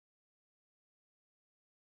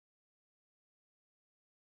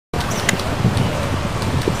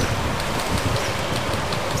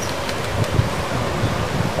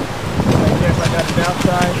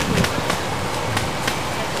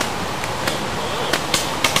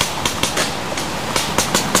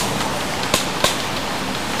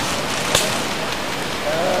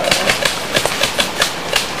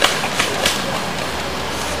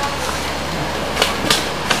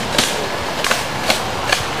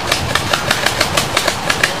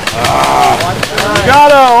You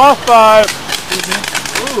got off 5.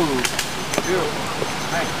 Ooh.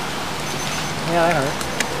 Yeah, that hurt.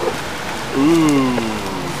 Ooh.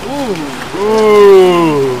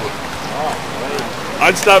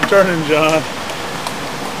 I'd stop turning, John.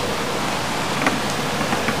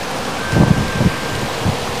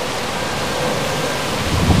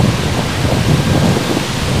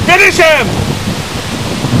 Finish him!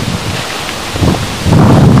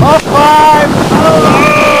 Off 5!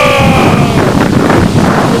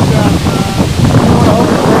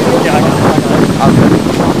 Yeah, I got it.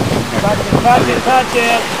 Touch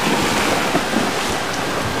it.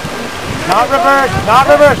 Not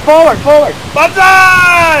reverse, forward.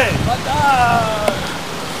 Banzai!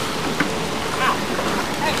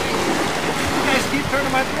 You guys keep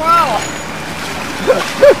turning my throttle.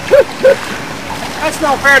 That's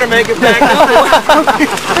not fair to make it back.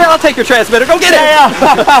 Here, I'll take your transmitter. Go get it.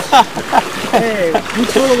 Hey, you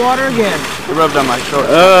full of water again. It rubbed on my shorts.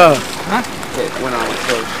 Huh? It went on my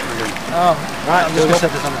shorts. Oh, right. I'm just gonna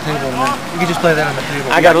set this on the table. You can just play that on the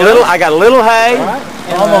table. I got a little hay,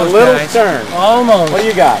 and Almost, a little guys. stern. Almost. What do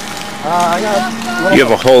you got? I got You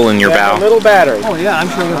have a hole in your bow. A little battery. Oh yeah, I'm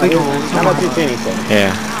sure you'll think of it. How much you think?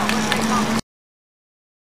 Yeah.